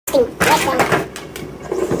thing right now.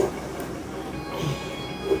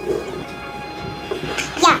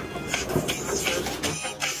 Yeah.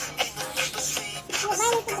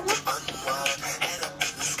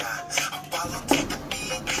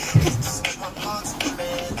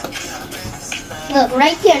 Look,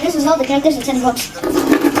 right here, this is all the characters inside the box.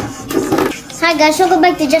 Hi guys, welcome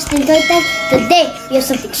back to Justin Toy Time. Today, we have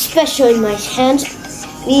something special in my hands.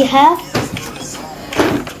 We have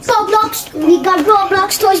ROBLOX. We got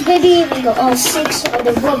ROBLOX toys, baby. We got all 6 of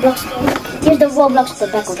the ROBLOX toys. Here's the ROBLOX at the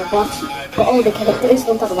back of the box. For all the characters,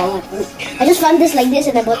 don't talk about that. I just found this like this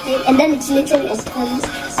and I bought it. And then it's literally open.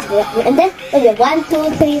 And then, we have 1,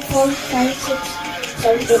 2, 3, 4, 5, 6,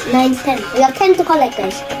 7, 8, 9, 10. We have 10 to collect,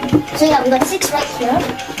 guys. So yeah, we got 6 right here.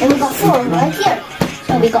 And we got 4 right here.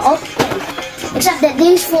 So we got all 10. Except that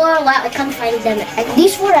these 4, well, I can't find them.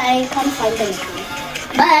 These 4, I can't find them.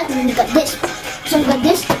 But we got this. So we got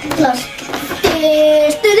this plus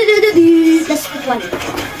this. Let's pick one.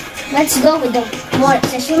 Let's go with the more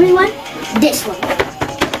accessory one. This one.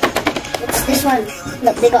 It's this one.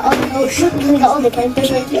 Look, they got all the, oh shoot, we got all the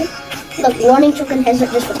characters right here. Look, warning token has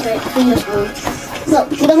it just for 3 years old. Look,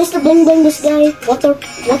 we got Mr. Bling Bling, this guy,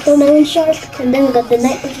 Watermelon Shark, and then we got the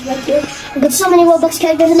Night Witch right here. We got so many ROBLOX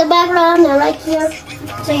characters in the background, they're right here.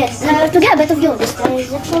 So yeah, to get a better view, this guy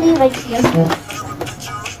is actually right here.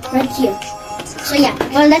 Right here. So yeah,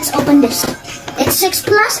 well let's open this. It's 6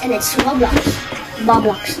 plus and it's ROBLOX.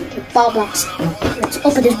 ROBLOX. Let's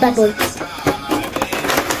open this bad boy.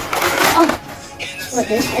 Oh, what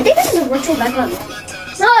this? I think this is a virtual background.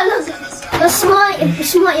 No, look! A small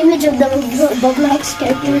image of the ROBLOX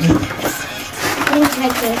characters. Things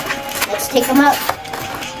right here. Let's take them out.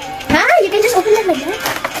 Huh? You can just open it like that?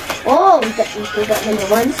 Oh, we got number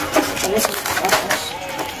 1. And this is ROBLOX.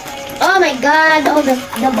 Oh my god, all the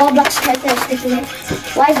ROBLOX characters sticking in.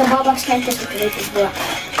 Why is the ROBLOX character sticking in this block?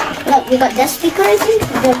 Look, we got that speaker, I think.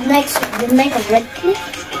 The Knight of Red Cliff.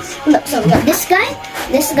 Look, so we got this guy,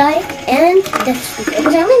 and that speaker.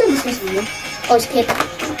 Because I only know this guy's name. Oh, it's Cape.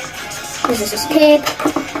 This is his cape.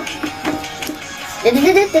 I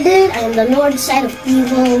am the Lord side of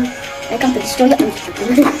evil. I come to destroy you.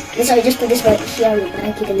 And so I just put this right here on the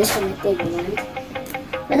back. You can this from my table, right?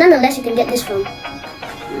 But nonetheless, you can get this from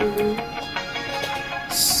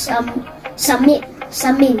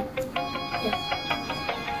Samin. Yeah.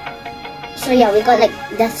 So yeah, we got like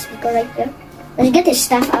that speaker right there. Let's get his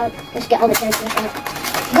stuff out. Let's get all the characters out.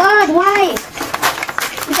 God, why?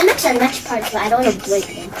 We can mix and match parts, but I don't want to break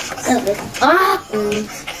them.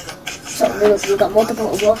 So we got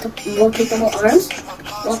multiple rotatable arms,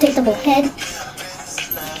 rotatable head.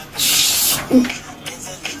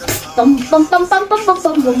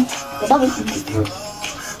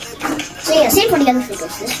 So yeah, same for the other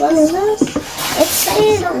figures. This one is I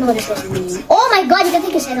don't know what this guy's name. Oh my god, you can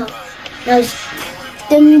take his head off. Now it's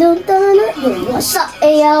dun dun dun dun. What's up,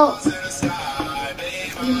 Ayo?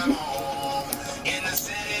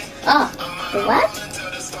 Oh, what?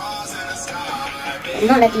 I'm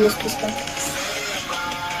not letting this piece go.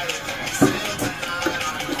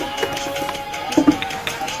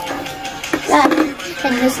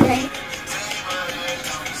 And this guy.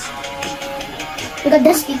 We got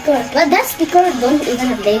that speaker. Well, that speaker don't even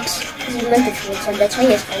have legs. He's meant to float, so that's why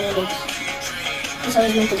he has 4 legs. He's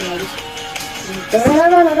always meant to be legs.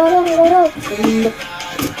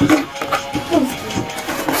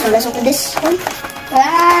 So let's open this one.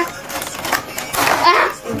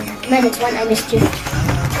 Man, it's one I missed you.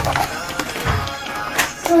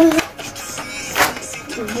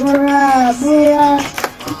 Bruh.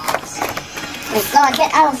 Oh god,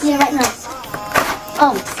 get out of here right now.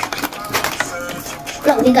 Oh.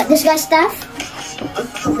 Look, we got this guy's stuff.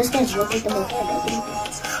 Oh, this guy's rotatable head, I think.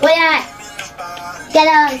 Where at? Get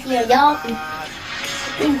out of here, y'all. I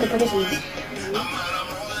think we can put this in this hand.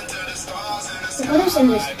 We put this in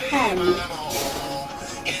this hand.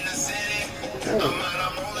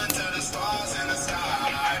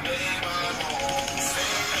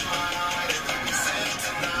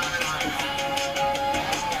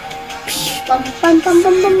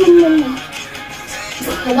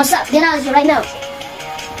 Hey, what's up? Get out of here right now.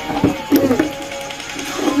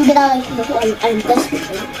 Get out of here. I'm desperate.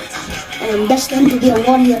 I am destined to be a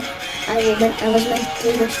warrior. I was meant to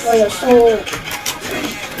destroy your soul.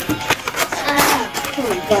 Oh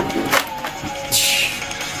my god.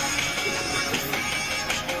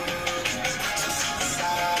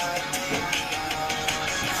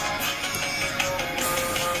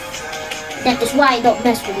 That is why I don't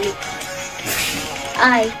mess with you.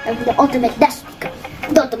 I am the ultimate death speaker.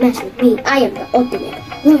 Don't mess with me. I am the ultimate.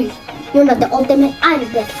 You're not the ultimate. I'm the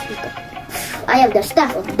death speaker. I have the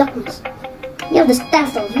staff of darkness. You have the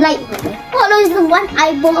staff of light. Oh no, he's the one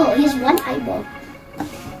eyeball. He has one eyeball.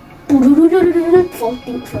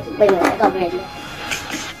 14. Wait, I got ready.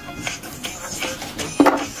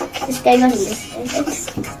 This guy goes in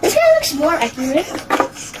this guy looks more accurate.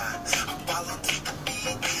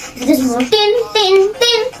 This is more tin.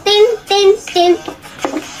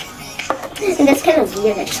 And that's kind of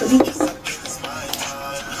weird actually.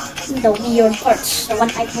 The weird parts. The one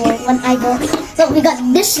eyeball. So we got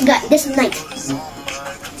this guy, this knight.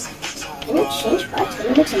 Can you change parts? Can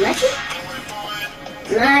you mix and match it?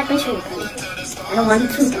 Nah, I'm pretty sure you can. I don't want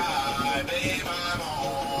to.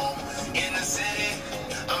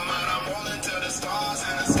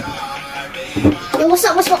 Yo, what's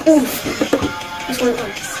up? What's going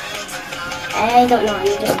on? I don't know.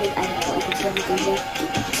 You just need. I don't know. You can see everything here.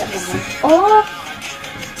 Oh!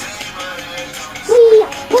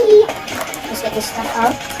 Whee! Let's get this stuff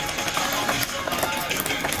out.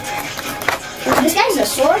 This guy has a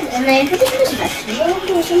sword, and I'm pretty sure this is a shield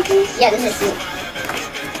or something. Yeah, this is a shield.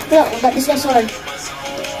 No, but this guy's sword.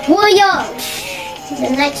 Warrior! The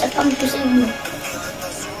knights are coming to save me.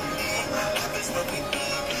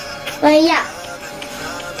 But yeah,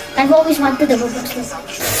 I've always wanted the Roblox one.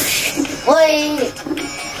 Oi!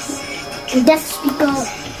 Death speaker.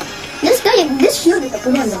 This shield you can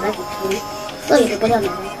put it on the back actually. Oh, you can put it on the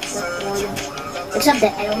back. Except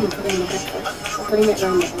that I don't want to put it on the back. I'm putting it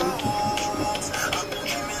around the back.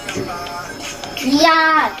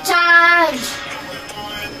 Yeah! Charge!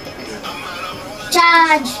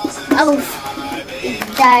 Oh, he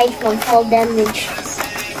died from fall damage.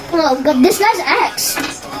 Oh god, this guy's axe.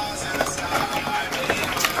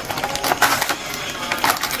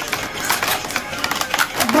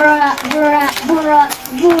 Bruh.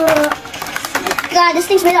 God, this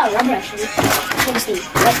thing's made out of rubber actually. Look at this thing.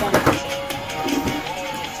 That's rubber.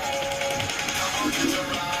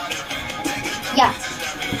 Yeah.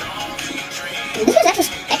 This guy's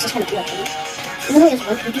axe is kind of cool actually. You know, there's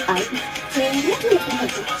one pretty eye.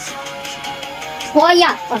 Oh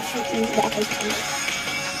yeah! Oh shoot, the axe is coming.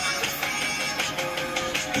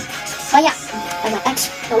 Oh yeah! I got axe.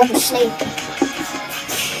 I want to slay.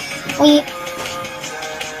 Wait.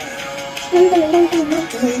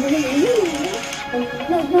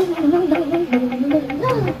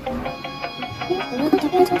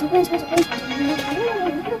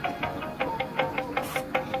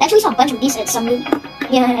 I actually saw a bunch of these at Summon.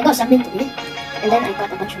 Yeah, I got Summon today. And then I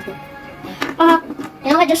got a bunch of them. You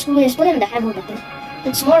know what, just put it in the hammer button.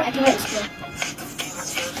 It's more accurate as well.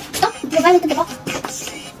 Stop! Revive it to the box.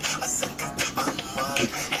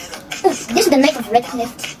 This is the Knight of Red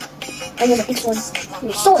Cliff. And there's a big sword.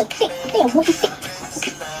 You're so thick. They are really thick.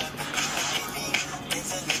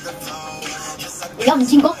 Yum,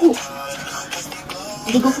 Jingoku.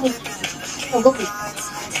 Jingoku. Oh, Goku.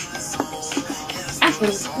 Ah,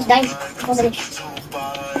 he's dying. Before the ledge.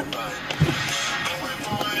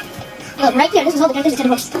 Look, right here, this is all the characters in the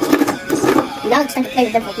box. Now it's time to play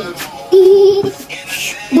with them for games.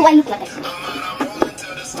 Do I look like that?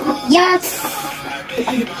 Yes! Do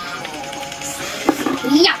I look like that?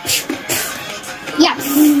 Yeah! Yeah!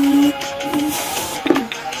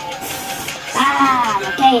 Ah,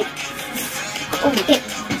 okay. Oh, okay.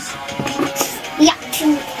 Yeah!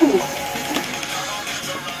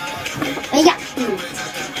 Yeah!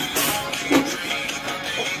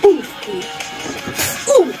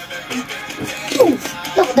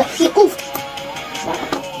 Look, he oofed.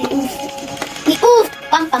 He oofed.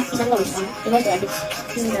 Pang. He's not going to respond. He goes to this.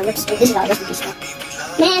 This is our rest of this stuff.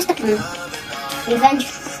 Next. Revenge.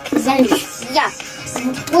 Yeah.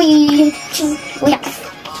 Oh yeah. Yeah.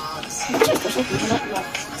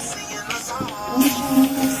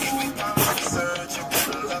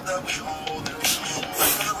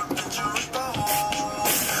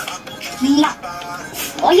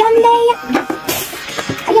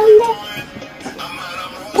 Ayande.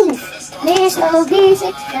 Mr.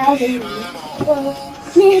 V6000.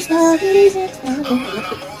 Mr. V6000.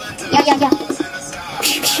 Yeah.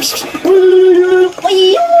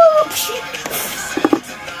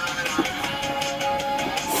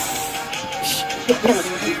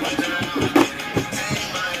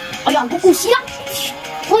 Ayan, Goku siya.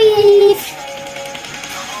 Hoy.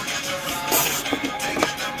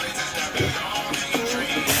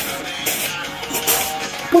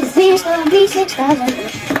 Mr. V6000.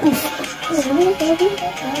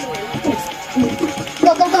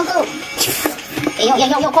 Go.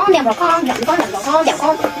 Yo, calm down, bro. Calm down.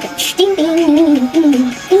 Ding.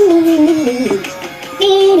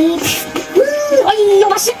 Oi, yo,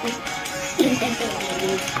 what's it?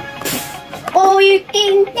 Oi,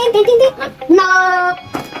 ding. No.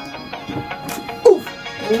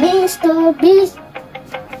 Mr. Beast.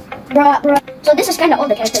 Bruh. So this is kind of all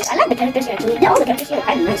the characters. I like the characters here actually. All the characters here are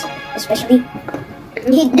kind of nice. Especially,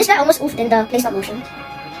 this guy almost oofed in the play stop motion.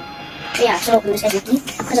 So yeah, so this guy's lucky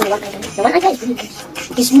because of the one eye guy. The one eye guy is really nice.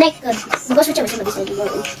 His neck, because whichever some of these things,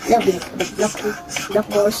 that'll be the block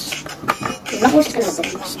wars. The block wars is kind of the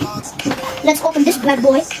best. Let's open this bad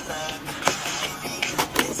boy.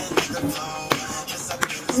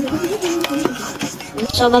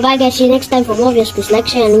 So bye bye guys, see you next time for more videos. Please like,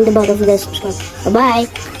 share, and link the bottom of the subscribe. Bye bye.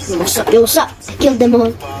 What's up? Yo, what's up? I killed them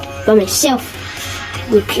all by myself.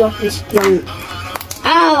 With pure peace.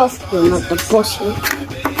 Ow! You're not the boss here.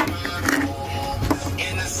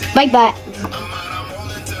 Bye bye.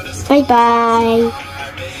 Bye bye.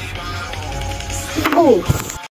 Oh.